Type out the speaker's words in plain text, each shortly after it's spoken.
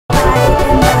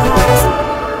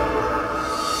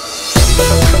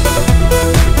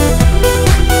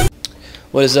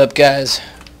What is up, guys?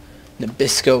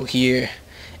 Nabisco here,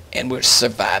 and we're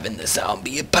surviving the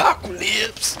zombie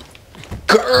apocalypse.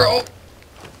 Girl!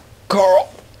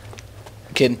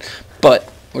 I'm kidding. But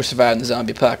we're surviving the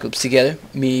zombie apocalypse together.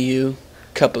 Me, you,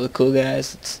 couple of cool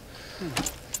guys.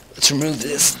 Let's remove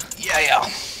this. Yeah.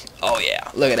 Oh yeah.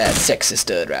 Look at that sexy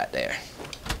stud right there.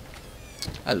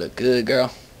 I look good,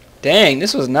 girl. Dang,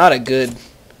 this was not a good...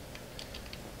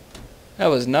 That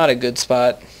was not a good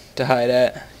spot to hide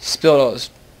at. Spilled all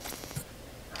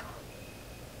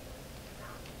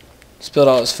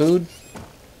his food.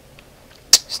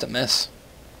 Just a mess.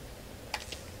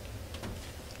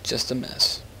 Just a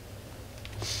mess.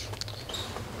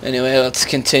 Anyway, let's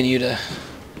continue to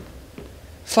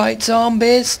fight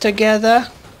zombies together.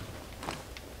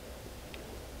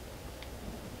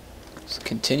 Let's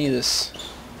continue this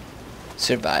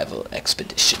survival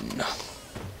expedition.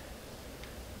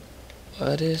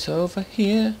 What is over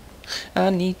here? I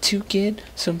need to get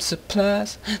some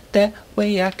supplies. That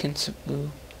way I can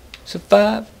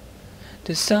survive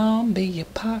the zombie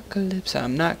apocalypse.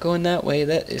 I'm not going that way.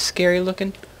 That is scary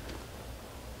looking.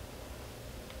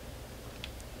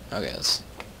 Okay, I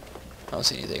don't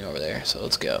see anything over there, so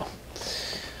let's go.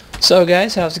 So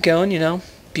guys, how's it going? You know,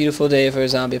 beautiful day for a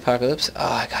zombie apocalypse. Oh,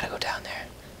 I gotta go down there.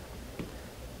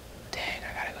 Dang,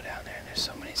 I gotta go down there, and there's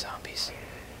so many zombies.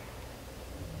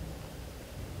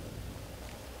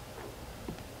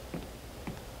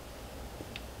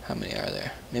 How many are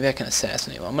there? Maybe I can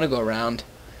assassinate one. I'm gonna go around.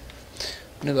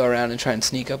 And try and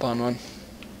sneak up on one.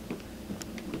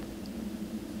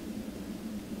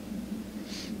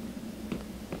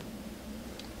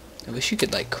 I wish you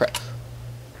could like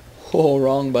Oh,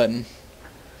 wrong button.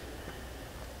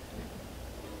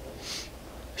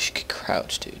 Wish you could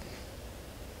crouch, dude.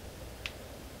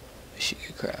 Wish you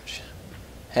could crouch.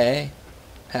 Hey,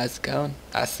 how's it going?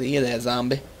 I see you there,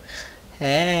 zombie.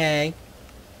 Hey.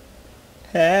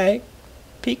 Hey,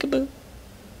 peekaboo,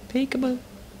 peekaboo.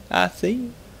 I see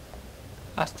you.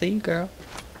 I see you, girl.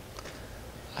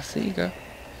 I see you, girl.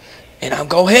 And I'm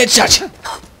gonna headshot you.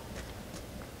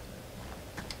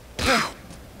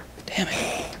 Damn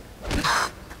it.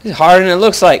 This is harder than it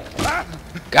looks like.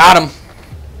 Got him.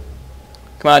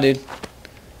 Come on, dude.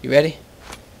 You ready?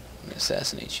 I'm gonna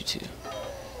assassinate you too.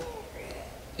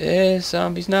 This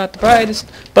zombie's not the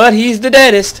brightest, but he's the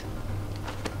deadest.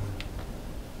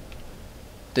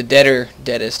 The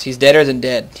deadest. He's deader than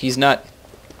dead. He's not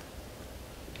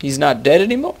dead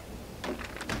anymore?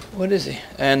 What is he?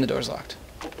 And the door's locked.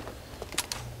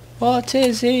 What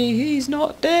is he? He's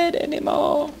not dead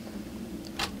anymore.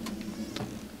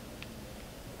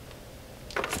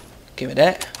 Give me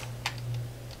that.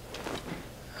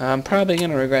 I'm probably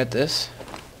gonna regret this.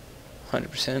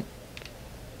 100%.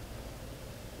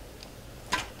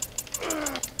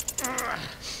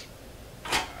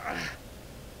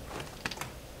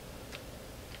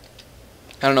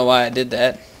 I don't know why I did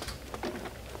that.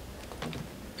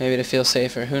 Maybe to feel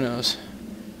safer. Who knows?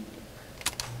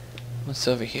 What's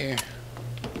over here?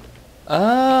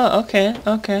 Oh, okay.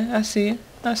 I see you.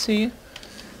 I see you.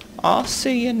 I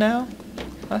see you now.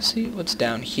 I see you. What's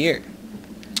down here?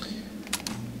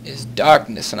 Is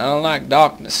darkness, and I don't like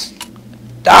darkness.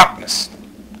 Darkness!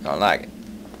 I don't like it.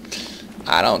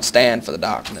 I don't stand for the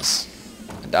darkness.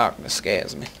 The darkness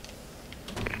scares me.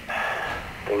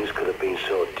 Things could have been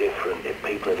so different if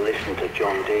people had listened to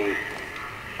John Dee.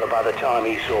 But by the time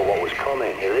he saw what was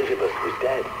coming, Elizabeth was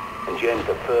dead, and James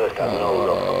I had no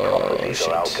love for prophecies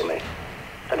or alchemy.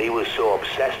 And he was so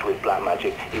obsessed with black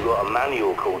magic, he wrote a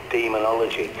manual called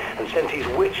Demonology, and sent his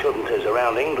witch hunters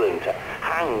around England to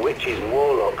hang witches and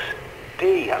warlocks.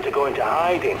 Dee had to go into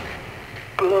hiding.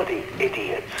 Bloody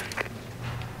idiots.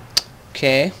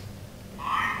 Okay.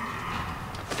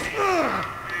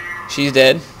 She's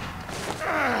dead.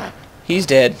 He's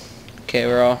dead. Okay,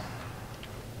 we're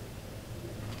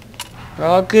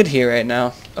all good here right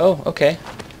now. Oh, okay.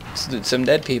 Let's loot some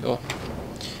dead people.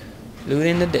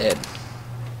 Looting the dead.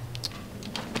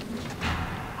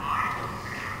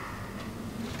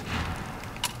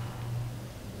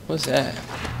 What's that?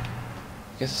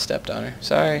 Guess I stepped on her.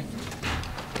 Sorry.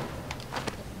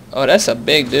 Oh, that's a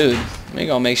big dude. We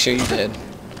gonna make sure you dead.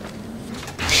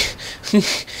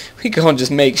 We gonna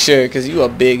just make sure, cause you a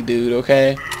big dude,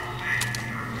 okay?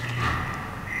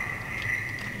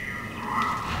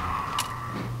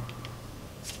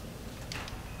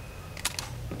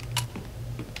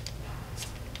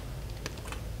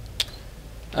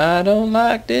 I don't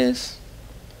like this.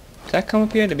 Did that come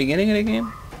up here at the beginning of the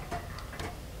game?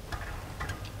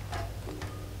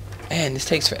 Man, this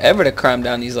takes forever to climb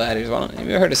down these ladders. Have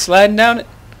you ever heard of sliding down it?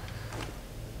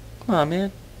 Come on,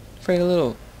 man. Afraid of a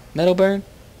little metal burn?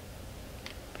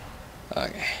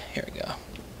 Okay, here we go.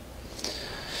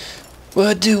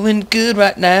 We're doing good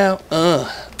right now.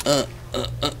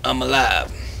 I'm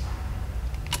alive.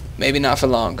 Maybe not for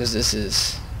long, because this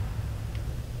is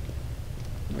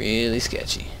really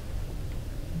sketchy.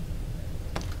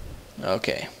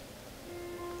 Okay.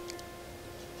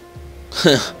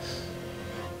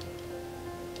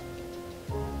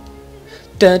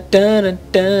 Dun dun dun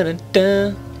dun dun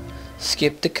dun.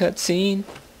 Skip the cutscene.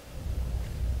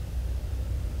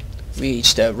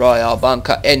 Reach the Royal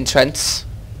Bunker entrance.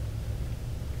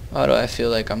 Why do I feel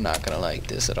like I'm not gonna like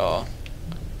this at all?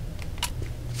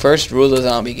 First rule of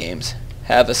zombie games: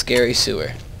 have a scary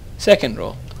sewer. Second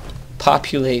rule: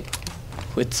 populate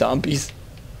with zombies.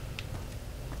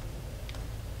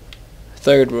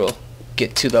 Third rule: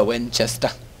 get to the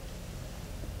Winchester.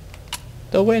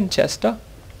 The Winchester?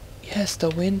 Yes, the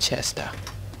Winchester.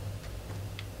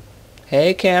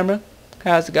 Hey camera,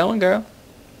 how's it going, girl?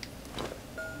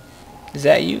 Is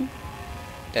that you?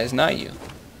 That's not you.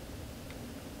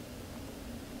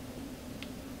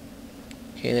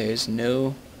 Okay, there is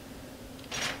no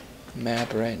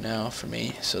map right now for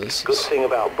me, so this Good is... thing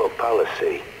about Buck Palace,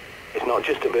 see, it's not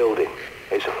just a building,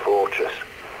 it's a fortress.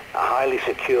 A highly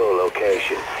secure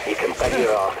location. You can bet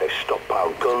your ass they've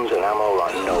stockpiled guns and ammo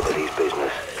like nobody's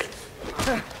business.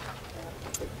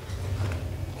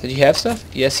 Did he have stuff?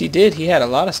 Yes, he did. He had a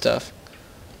lot of stuff.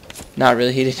 Not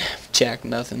really. He didn't have jack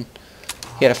nothing.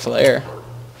 He had a flare.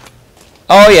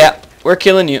 Oh, yeah. We're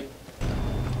killing you.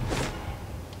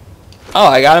 Oh,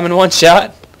 I got him in one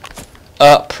shot.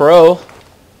 Pro.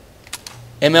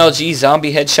 MLG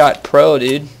Zombie Headshot Pro,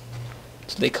 dude.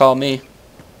 That's what they call me.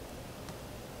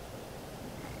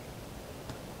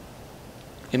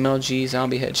 MLG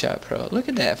Zombie Headshot Pro. Look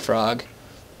at that frog.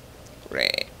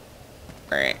 Rabbit,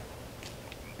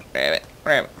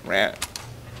 rabbit.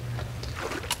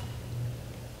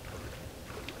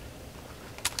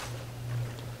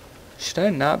 Should I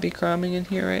not be crawling in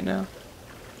here right now?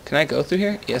 Can I go through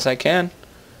here? Yes, I can.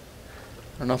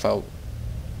 I don't know if I'll...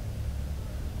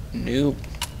 Nope.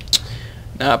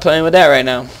 Not playing with that right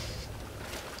now.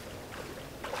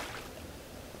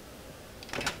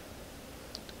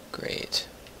 Great.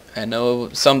 I know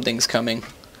something's coming.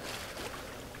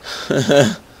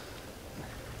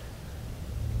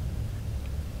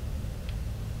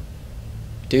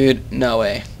 Dude, no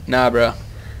way. Nah, bro.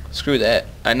 Screw that.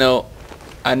 I know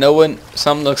when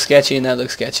something looks sketchy and that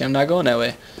looks sketchy. I'm not going that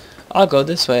way. I'll go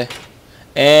this way.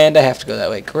 And I have to go that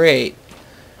way. Great.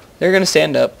 They're going to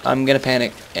stand up. I'm going to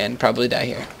panic and probably die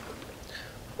here.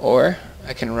 Or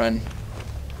I can run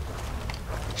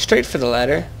straight for the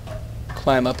ladder.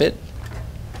 Climb up it.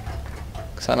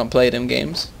 Because I don't play them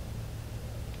games.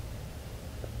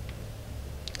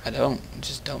 I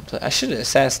just don't play. I should have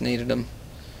assassinated them.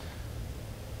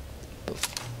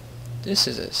 This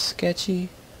is a sketchy,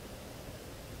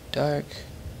 dark.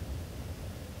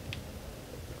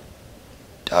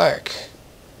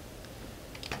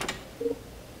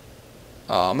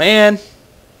 Oh man.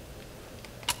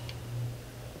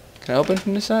 Can I open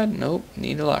from this side? Nope.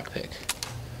 Need a lockpick.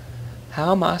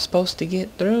 How am I supposed to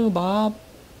get through, Bob?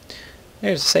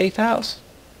 There's a safe house.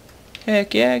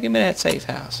 Heck yeah, give me that safe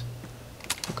house.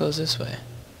 What goes this way?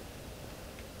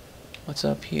 What's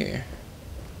up here?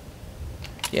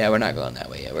 Yeah, we're not going that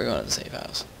way yet. We're going to the safe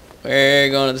house. We're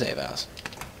going to the safe house.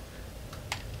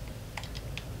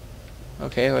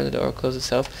 Okay, or the door will close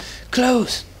itself.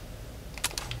 Close!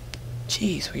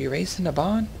 Jeez, were you raised in a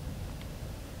bond?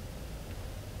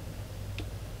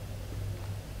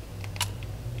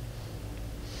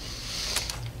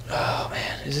 Oh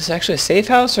man, is this actually a safe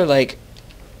house or like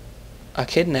a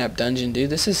kidnap dungeon, dude?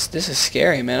 This is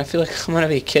scary, man. I feel like I'm gonna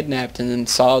be kidnapped and then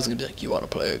Saul's gonna be like, "You wanna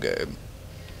play a game?"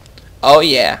 Oh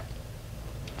yeah.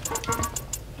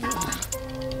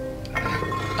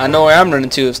 I know where I'm running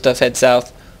to if stuff heads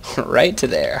south. Right to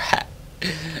there.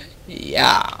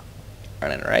 Yeah.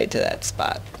 Running right to that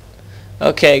spot.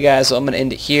 Okay guys, so I'm gonna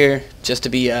end it here just to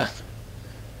be done.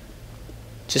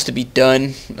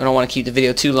 I don't want to keep the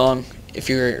video too long. If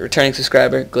you're a returning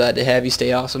subscriber, glad to have you.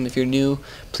 Stay awesome. If you're new,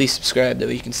 please subscribe. That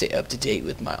way you can stay up to date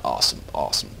with my awesome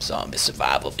zombie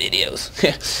survival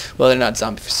videos. Well, they're not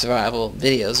zombie survival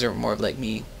videos. They're more of like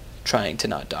me trying to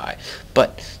not die.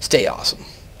 But stay awesome.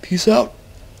 Peace out.